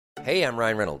Hey, I'm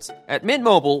Ryan Reynolds. At Mint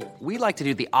Mobile, we like to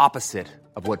do the opposite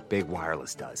of what Big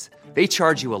Wireless does. They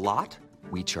charge you a lot,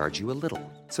 we charge you a little.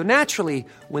 So naturally,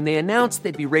 when they announced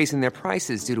they'd be raising their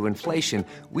prices due to inflation,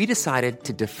 we decided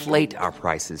to deflate our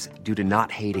prices due to not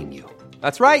hating you.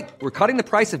 That's right. We're cutting the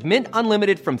price of Mint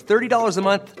Unlimited from $30 a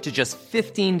month to just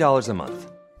 $15 a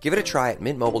month. Give it a try at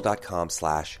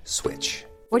mintmobile.com/switch.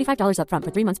 $45 up front for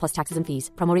 3 months plus taxes and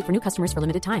fees. Promo rate for new customers for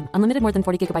limited time. Unlimited more than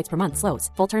 40 gigabytes per month. Slows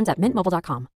full terms at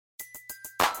mintmobile.com.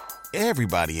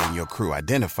 Everybody in your crew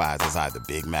identifies as either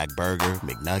Big Mac Burger,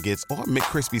 McNuggets, or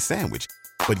McCrispy Sandwich.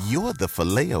 But you're the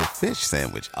Filet-O-Fish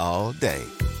Sandwich all day.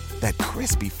 That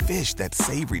crispy fish, that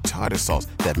savory tartar sauce,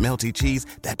 that melty cheese,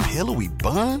 that pillowy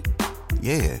bun.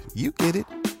 Yeah, you get it.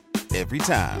 Every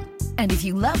time. And if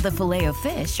you love the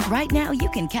Filet-O-Fish, right now you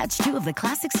can catch 2 of the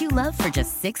classics you love for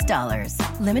just $6.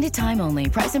 Limited time only.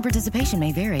 Price and participation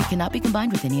may vary. Cannot be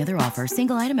combined with any other offer.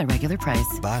 Single item at regular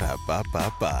price.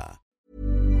 Ba-da-ba-ba-ba.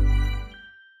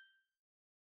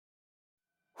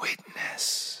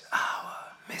 Witness our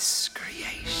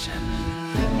miscreation.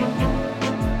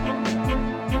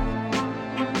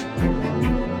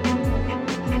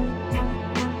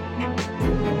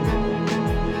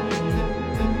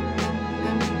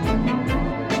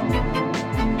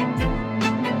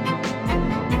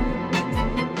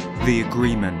 The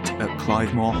Agreement at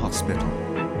Clivemore Hospital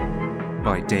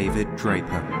by David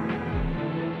Draper.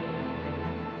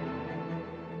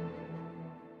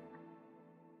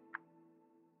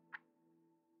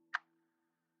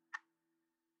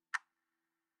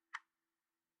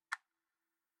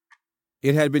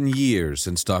 It had been years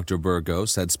since Dr.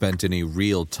 Burgos had spent any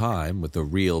real time with a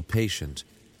real patient.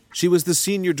 She was the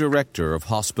senior director of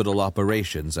hospital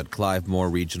operations at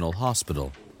Clivemore Regional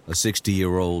Hospital, a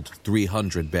 60-year-old,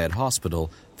 300-bed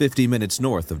hospital 50 minutes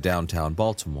north of downtown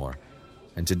Baltimore.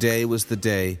 And today was the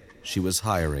day she was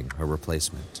hiring her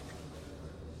replacement.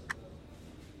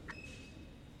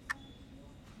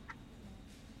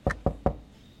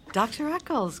 Dr.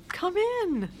 Eccles, come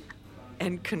in.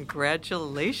 And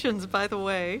congratulations, by the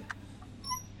way.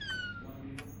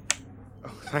 Oh,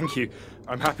 thank you.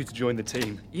 I'm happy to join the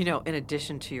team. You know, in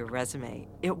addition to your resume,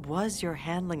 it was your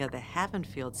handling of the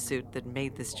Havenfield suit that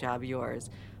made this job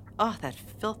yours. Oh, that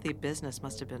filthy business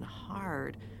must have been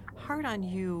hard. Hard on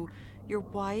you, your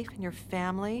wife, and your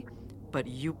family. But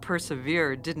you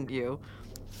persevered, didn't you?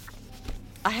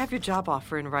 I have your job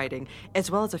offer in writing,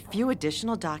 as well as a few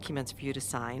additional documents for you to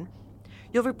sign.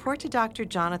 You'll report to Dr.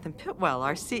 Jonathan Pitwell,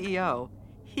 our CEO.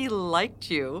 He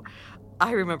liked you.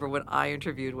 I remember when I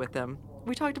interviewed with him.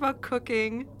 We talked about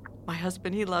cooking. My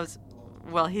husband, he loved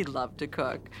to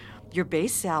cook. Your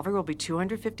base salary will be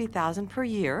 $250,000 per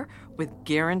year with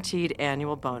guaranteed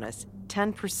annual bonus,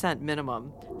 10%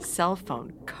 minimum, cell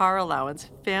phone, car allowance,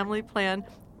 family plan,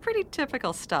 pretty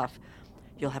typical stuff.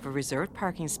 You'll have a reserved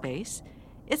parking space.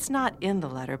 It's not in the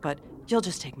letter, but you'll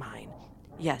just take mine.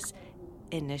 Yes,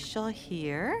 initial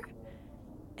here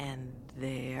and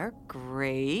there.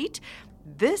 Great.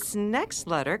 This next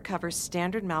letter covers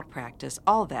standard malpractice,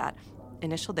 all that.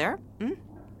 Initial there?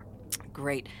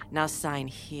 Great. Now sign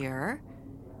here.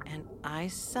 And I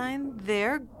sign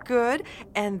there. Good.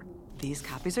 And these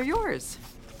copies are yours.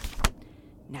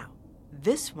 Now,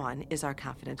 this one is our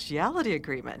confidentiality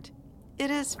agreement. It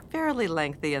is fairly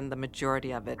lengthy, and the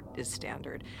majority of it is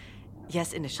standard.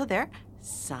 Yes, initial there.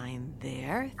 Sign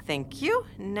there. Thank you.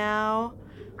 Now,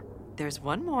 there's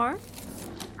one more.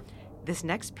 This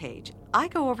next page. I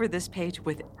go over this page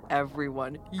with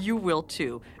everyone. You will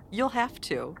too. You'll have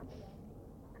to.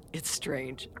 It's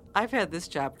strange. I've had this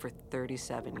job for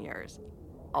 37 years.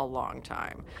 A long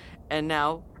time. And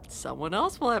now someone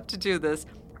else will have to do this.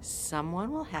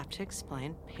 Someone will have to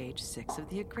explain page 6 of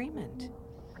the agreement.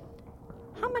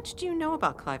 How much do you know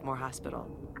about Clivemore Hospital?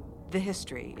 The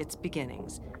history, its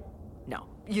beginnings. No,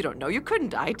 you don't know. You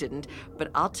couldn't. I didn't.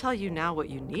 But I'll tell you now what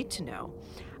you need to know.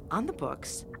 On the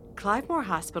books, Clivemore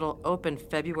Hospital opened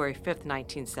February 5th,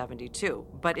 1972.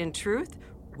 But in truth,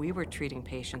 we were treating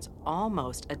patients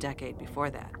almost a decade before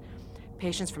that.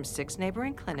 Patients from 6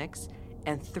 neighboring clinics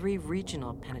and 3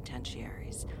 regional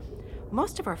penitentiaries.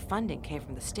 Most of our funding came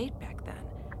from the state back then.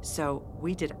 So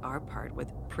we did our part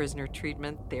with prisoner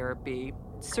treatment, therapy,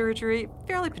 surgery,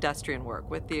 fairly pedestrian work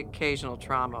with the occasional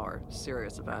trauma or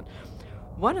serious event.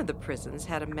 One of the prisons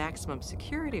had a maximum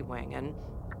security wing, and,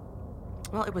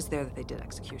 well, it was there that they did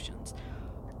executions.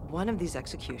 One of these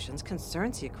executions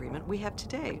concerns the agreement we have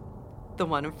today, the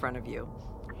one in front of you.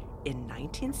 In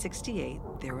 1968,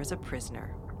 there was a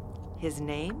prisoner. His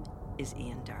name is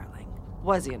Ian Darling.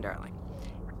 Was Ian Darling.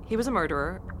 He was a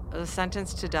murderer,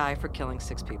 sentenced to die for killing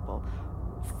 6 people.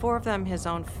 4 of them his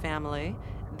own family,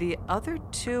 The other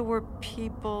two were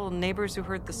neighbors who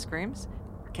heard the screams,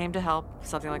 came to help,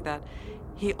 something like that.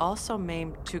 He also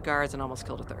maimed 2 guards and almost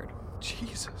killed a third.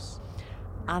 Jesus.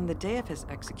 On the day of his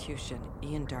execution,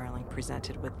 Ian Darling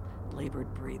presented with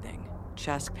labored breathing,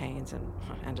 chest pains, and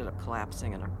ended up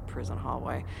collapsing in a prison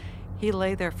hallway. He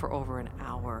lay there for over an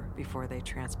hour before they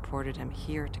transported him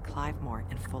here to Clivemore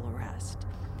in full arrest.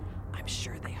 I'm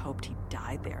sure they hoped he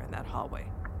died there in that hallway,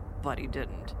 but he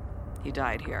didn't. He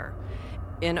died here,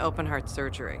 in open-heart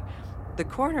surgery. The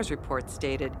coroner's report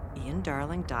stated Ian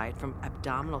Darling died from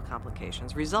abdominal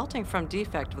complications resulting from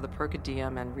defect of the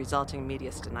pericardium and resulting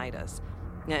mediastinitis.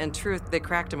 In truth, they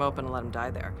cracked him open and let him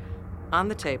die there. On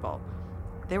the table,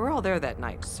 they were all there that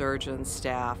night, surgeons,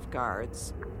 staff,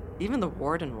 guards. Even the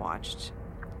warden watched.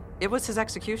 It was his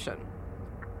execution.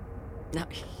 Now,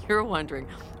 you're wondering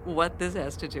what this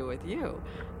has to do with you.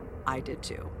 I did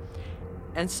too.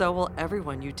 And so will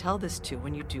everyone you tell this to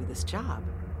when you do this job.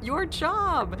 Your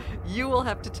job! You will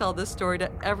have to tell this story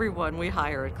to everyone we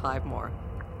hire at Clivemore.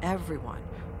 Everyone,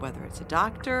 whether it's a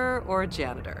doctor or a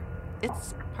janitor.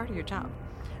 It's part of your job.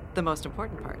 The most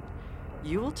important part.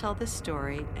 You will tell this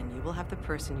story, and you will have the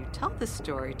person you tell this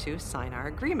story to sign our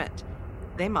agreement.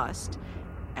 They must.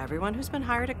 Everyone who's been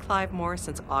hired at Clivemore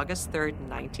since August 3rd,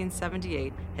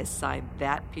 1978 has signed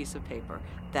that piece of paper,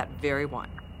 that very one.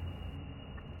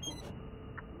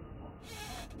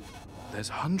 There's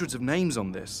hundreds of names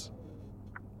on this.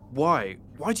 Why?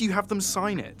 Why do you have them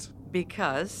sign it?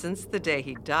 Because since the day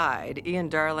he died, Ian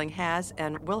Darling has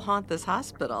and will haunt this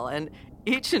hospital, and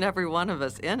each and every one of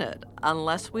us in it,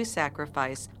 unless we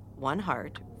sacrifice one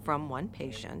heart from one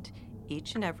patient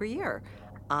each and every year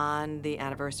on the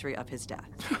anniversary of his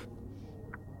death.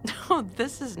 No,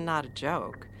 this is not a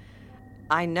joke.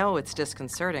 I know it's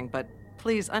disconcerting, but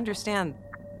please understand,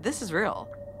 this is real.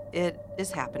 It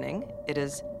is happening. It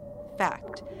is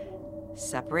fact.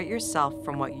 Separate yourself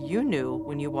from what you knew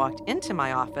when you walked into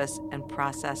my office and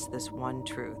process this one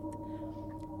truth.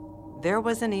 There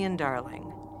was an Ian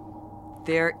Darling.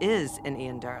 There is an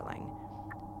Ian Darling.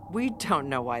 We don't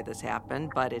know why this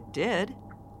happened, but it did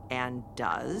and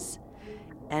does.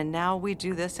 And now we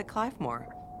do this at Clivemore.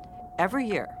 Every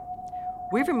year,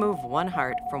 we remove one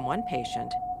heart from one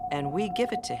patient and we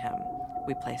give it to him.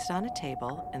 We place it on a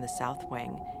table in the south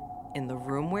wing, in the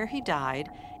room where he died,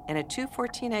 and at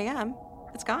 2:14 a.m.,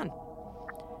 it's gone.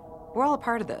 We're all a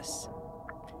part of this.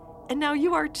 And now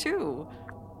you are too.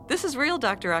 This is real,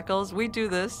 Dr. Eccles. We do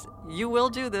this. You will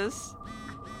do this.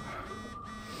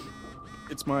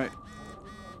 It's my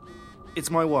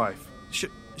wife.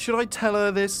 Should I tell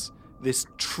her this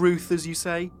truth, as you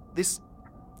say? This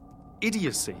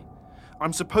idiocy?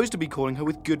 I'm supposed to be calling her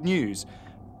with good news.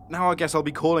 Now I guess I'll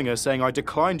be calling her saying I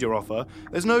declined your offer.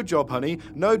 There's no job, honey.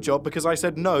 No job because I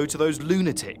said no to those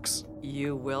lunatics.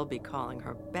 You will be calling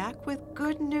her back with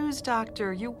good news,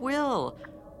 Doctor. You will.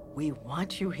 We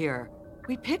want you here.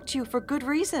 We picked you for good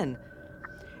reason.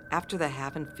 After the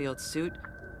Havenfield suit,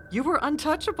 you were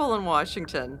untouchable in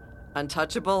Washington.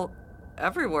 Untouchable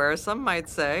everywhere, some might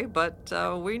say, but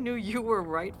we knew you were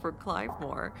right for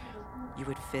Clivemore. You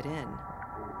would fit in.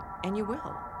 And you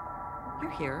will.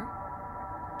 You're here.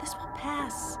 This will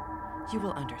pass. You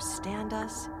will understand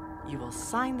us, you will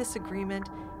sign this agreement,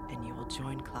 and you will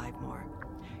join Clivemore.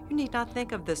 You need not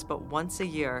think of this but once a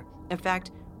year. In fact,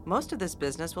 most of this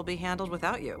business will be handled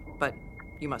without you, but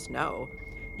you must know.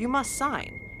 You must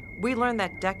sign. We learned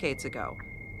that decades ago.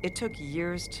 It took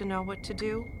years to know what to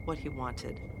do, what he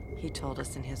wanted. He told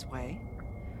us in his way.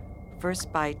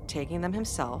 First by taking them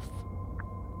himself,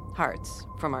 hearts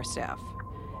from our staff,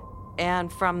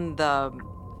 and from the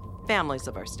families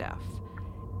of our staff.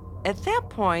 At that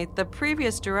point, the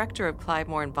previous director of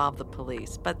Clivemore involved the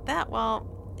police, but that, well,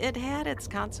 it had its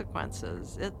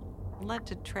consequences. It led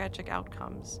to tragic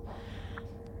outcomes.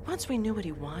 Once we knew what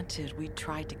he wanted, we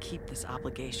tried to keep this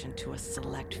obligation to a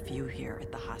select few here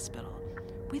at the hospital.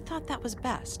 We thought that was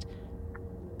best,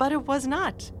 but it was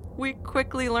not. We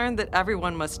quickly learned that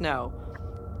everyone must know.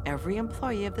 Every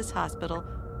employee of this hospital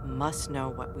must know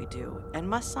what we do and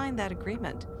must sign that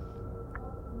agreement.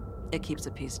 It keeps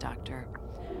the peace, Doctor.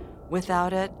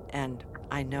 Without it, and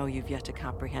I know you've yet to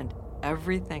comprehend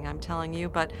everything I'm telling you,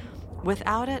 but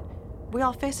without it, we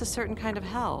all face a certain kind of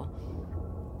hell.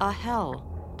 A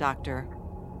hell, Doctor.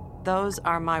 Those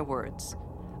are my words.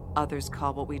 Others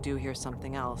call what we do here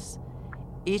something else.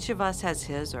 Each of us has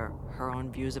his or her own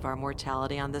views of our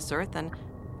mortality on this earth and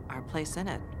our place in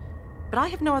it. But I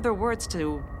have no other words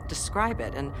to describe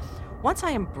it, and once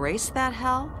I embraced that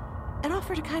hell, it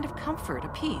offered a kind of comfort, a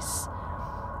peace.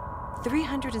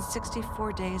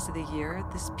 364 days of the year,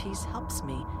 this peace helps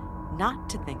me not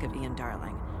to think of Ian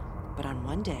Darling, but on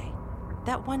one day,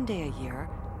 that one day a year,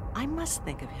 I must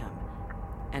think of him.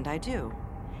 And I do.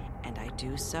 And I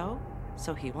do so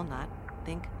he will not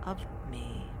think of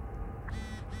me.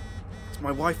 It's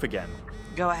my wife again.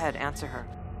 Go ahead, answer her.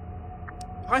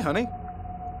 Hi, honey.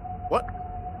 What?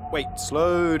 Wait,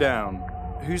 slow down.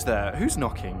 Who's there? Who's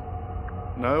knocking?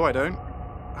 No, I don't.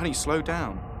 Honey, slow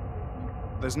down.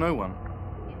 There's no one.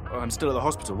 I'm still at the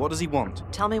hospital. What does he want?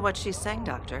 Tell me what she's saying,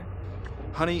 Doctor.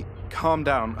 Honey, calm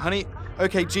down. Honey,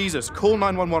 okay, Jesus, call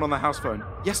 911 on the house phone.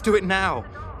 Yes, do it now.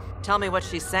 Tell me what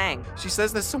she's saying. She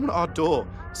says there's someone at our door.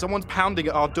 Someone's pounding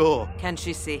at our door. Can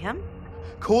she see him?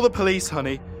 Call the police,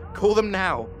 honey. Call them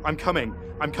now. I'm coming.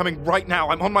 I'm coming right now.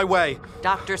 I'm on my way.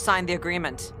 Doctor signed the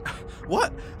agreement.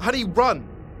 What? Honey, run.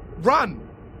 Run.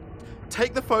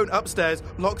 Take the phone upstairs.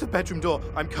 Lock the bedroom door.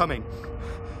 I'm coming.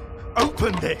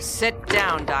 Open this. Sit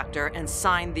down, Doctor, and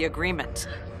sign the agreement.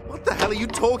 What the hell are you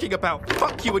talking about?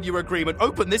 Fuck you and your agreement.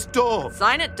 Open this door.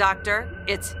 Sign it, Doctor.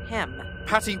 It's him.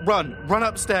 Patty, run. Run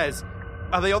upstairs.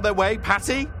 Are they on their way?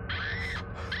 Patty?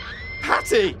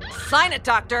 Patty! Sign it,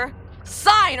 Doctor.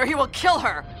 Sign, or he will kill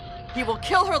her. He will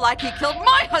kill her like he killed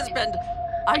my husband.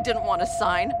 I didn't want to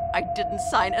sign. I didn't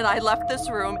sign, and I left this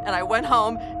room, and I went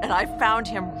home, and I found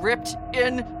him ripped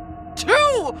in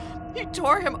two. He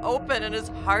tore him open, and his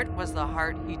heart was the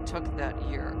heart he took that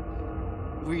year.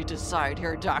 We decide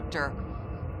here, Doctor.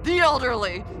 The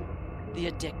elderly, the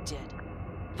addicted,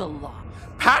 the law.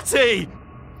 Patty!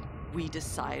 We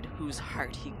decide whose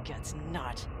heart he gets,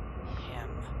 not him.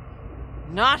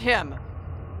 Not him.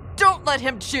 Don't let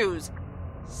him choose.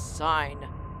 Sign.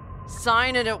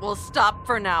 Sign and it will stop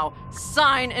for now.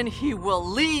 Sign and he will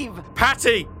leave.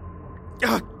 Patty!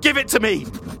 Give it to me!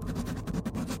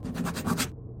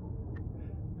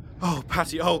 Oh,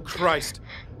 Patty, oh, Christ.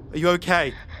 Are you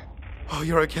okay? Oh,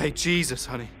 you're okay. Jesus,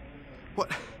 honey.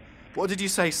 What did you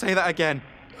say? Say that again.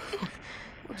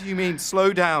 What do you mean?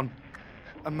 Slow down.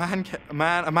 A man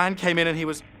came in and he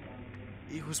was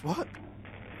what?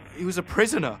 He was a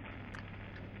prisoner.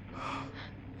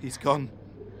 He's gone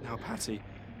now, Patty.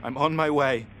 I'm on my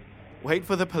way. Wait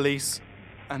for the police.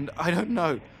 And I don't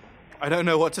know. I don't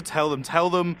know what to tell them. Tell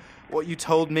them what you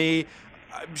told me.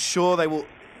 I'm sure they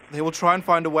will try and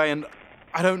find a way, and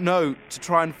I don't know, to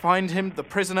try and find him, the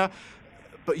prisoner.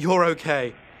 But you're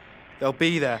okay. They'll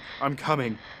be there. I'm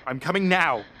coming. I'm coming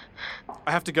now.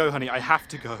 I have to go, honey. I have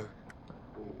to go.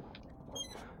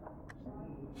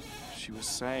 She was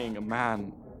saying a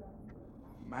man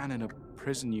in a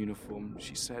prison uniform,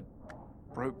 she said,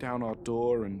 broke down our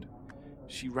door and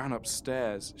she ran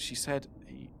upstairs. She said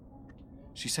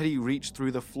he reached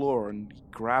through the floor and he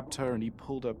grabbed her and he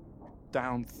pulled her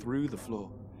down through the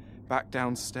floor, back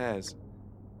downstairs.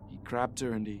 He grabbed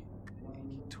her and he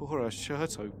tore her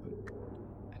shirt open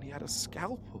and he had a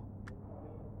scalpel.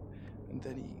 And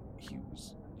then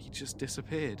he just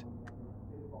disappeared.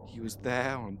 He was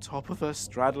there on top of her,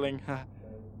 straddling her,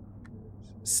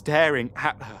 staring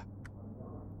at her,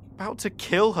 about to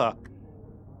kill her.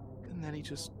 And then he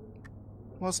just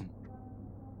wasn't.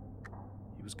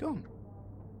 He was gone.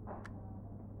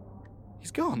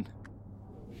 He's gone.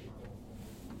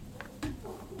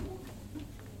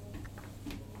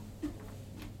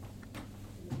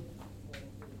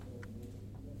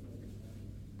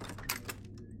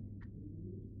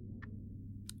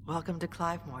 Welcome to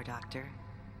Clivemore, Doctor.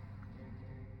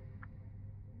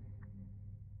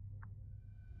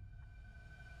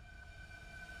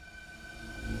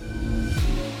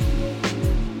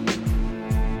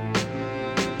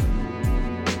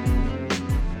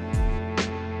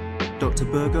 Dr.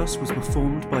 Burgos was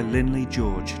performed by Linley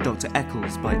George, Dr.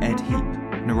 Eccles by Ed Heap,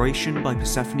 narration by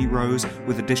Persephone Rose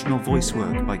with additional voice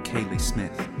work by Kaylee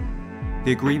Smith.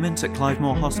 The agreement at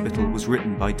Clivemore Hospital was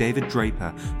written by David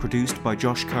Draper, produced by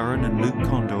Josh Curran and Luke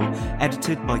Condor,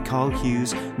 edited by Carl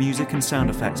Hughes, music and sound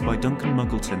effects by Duncan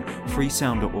Muggleton,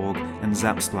 freesound.org and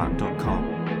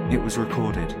zapsplat.com. It was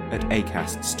recorded at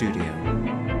Acast Studio.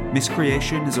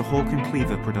 Miscreation is a Hawk and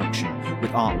Cleaver production with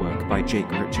artwork by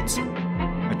Jake Richardson.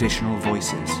 Additional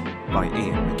voices by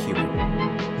Ian McEwen.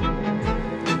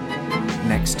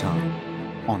 Next time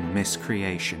on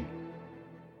Miscreation,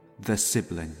 The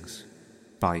Siblings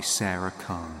by Sarah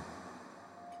Kahn.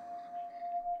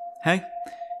 Hey,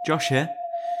 Josh here.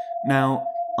 Now,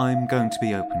 I'm going to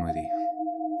be open with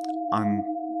you. I'm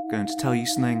going to tell you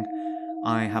something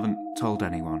I haven't told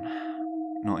anyone,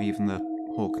 not even the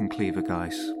Hawk and Cleaver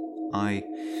guys. I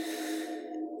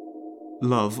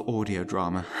love audio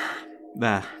drama.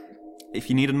 There. If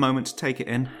you need a moment to take it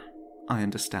in, I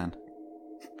understand.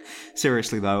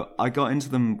 Seriously though, I got into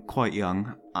them quite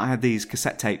young. I had these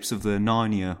cassette tapes of the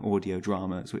Narnia audio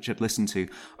dramas, which I'd listened to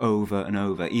over and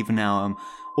over. Even now I'm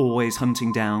always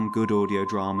hunting down good audio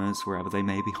dramas wherever they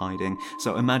may be hiding.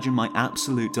 So imagine my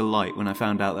absolute delight when I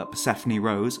found out that Persephone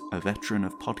Rose, a veteran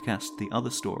of podcast The Other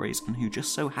Stories, and who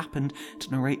just so happened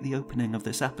to narrate the opening of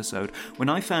this episode, when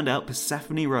I found out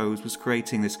Persephone Rose was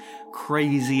creating this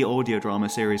crazy audio drama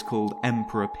series called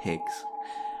Emperor Pigs.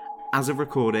 As of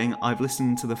recording, I've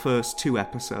listened to the first 2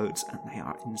 episodes, and they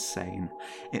are insane.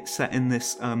 It's set in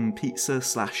this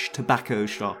pizza/tobacco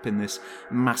shop in this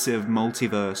massive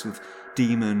multiverse with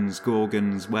demons,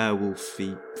 gorgons,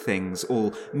 werewolf-y things,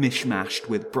 all mishmashed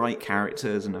with bright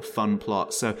characters and a fun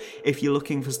plot. So if you're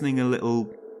looking for something a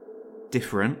little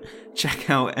different, check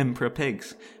out Emperor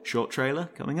Pigs. Short trailer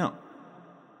coming up.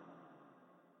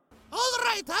 All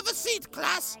right, have a seat,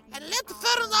 class, and let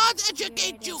Fernand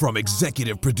educate you. From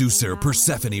executive producer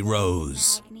Persephone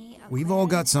Rose. We've all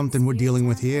got something we're dealing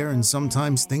with here, and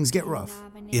sometimes things get rough.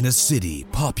 In a city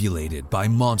populated by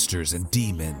monsters and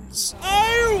demons.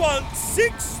 I want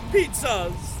 6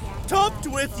 pizzas, topped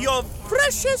with your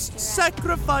freshest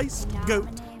sacrificed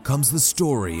goat. Comes the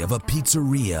story of a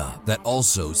pizzeria that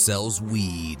also sells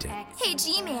weed. Hey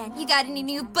G-Man, you got any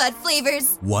new bud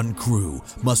flavors? One crew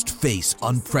must face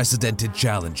unprecedented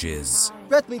challenges.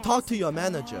 Let me talk to your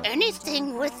manager.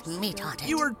 Anything with meat on it.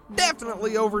 You are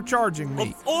definitely overcharging me.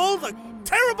 Of all the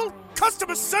terrible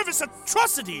customer service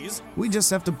atrocities, we just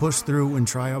have to push through and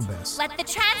try our best. Let the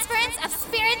transference of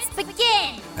spirits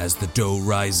begin. As the dough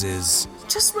rises.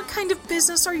 Just what kind of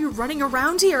business are you running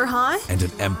around here, huh? And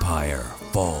an empire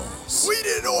falls. We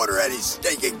didn't order any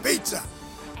stinking pizza.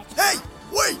 Hey,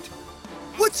 wait!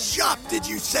 What shop did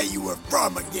you say you were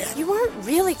from again? You aren't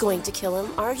really going to kill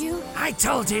him, are you? I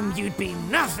told him you'd be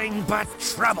nothing but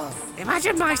trouble.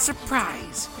 Imagine my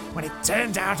surprise when it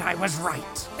turned out I was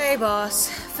right. Hey, boss.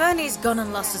 Fernie's gone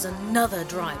and lost us another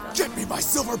driver. Get me my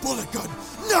silver bullet gun,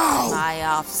 now! My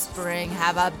offspring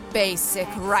have a basic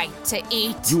right to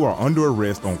eat. You are under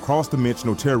arrest on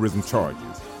cross-dimensional terrorism charges.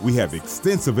 We have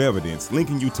extensive evidence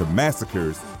linking you to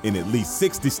massacres in at least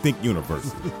 6 distinct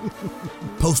universes.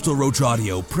 Postal Roach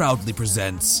Audio proudly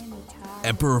presents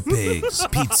Emperor Pigs,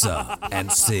 Pizza,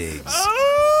 and Cigs.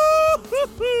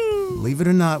 Believe it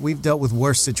or not, we've dealt with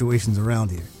worse situations around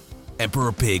here.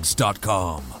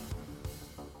 EmperorPigs.com.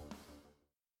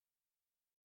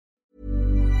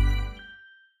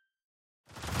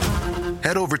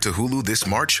 Head over to Hulu this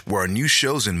March, where our new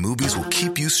shows and movies will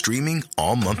keep you streaming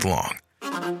all month long.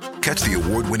 Catch the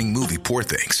award-winning movie Poor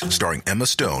Things, starring Emma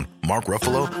Stone, Mark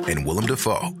Ruffalo, and Willem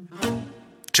Dafoe.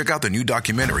 Check out the new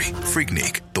documentary,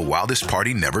 Freaknik, The Wildest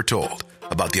Party Never Told,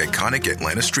 about the iconic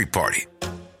Atlanta Street Party.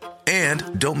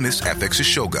 And don't miss FX's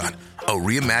Shogun, a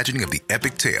reimagining of the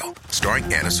epic tale, starring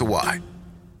Anna Sawai.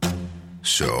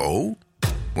 So,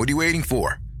 what are you waiting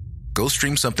for? Go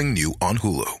stream something new on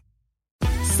Hulu.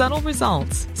 Subtle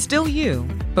results, still you,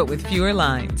 but with fewer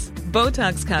lines.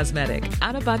 Botox Cosmetic,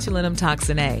 out of botulinum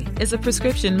toxin A, is a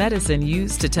prescription medicine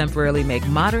used to temporarily make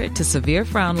moderate to severe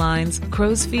frown lines,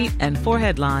 crow's feet, and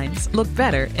forehead lines look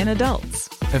better in adults.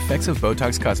 Effects of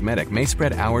Botox Cosmetic may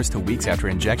spread hours to weeks after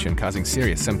injection, causing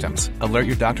serious symptoms. Alert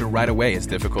your doctor right away as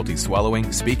difficulty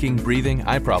swallowing, speaking, breathing,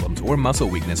 eye problems, or muscle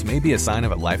weakness may be a sign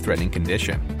of a life-threatening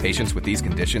condition. Patients with these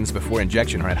conditions before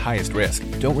injection are at highest risk.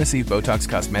 Don't receive Botox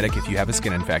Cosmetic if you have a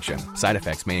skin infection. Side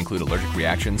effects may include allergic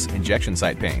reactions, injection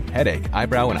site pain, headache,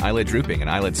 eyebrow and eyelid drooping, and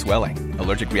eyelid swelling.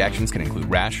 Allergic reactions can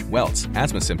include rash, welts,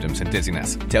 asthma symptoms, and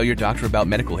dizziness. Tell your doctor about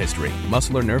medical history,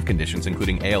 muscle or nerve conditions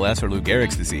including ALS or Lou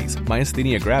Gehrig's disease,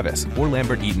 myasthenia gravis, or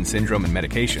Lambert-Eaton syndrome, and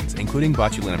medications, including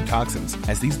botulinum toxins,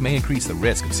 as these may increase the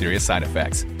risk of serious side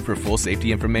effects. For full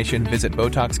safety information, visit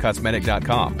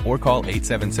BotoxCosmetic.com or call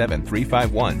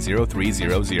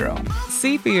 877-351-0300.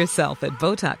 See for yourself at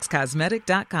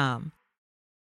BotoxCosmetic.com.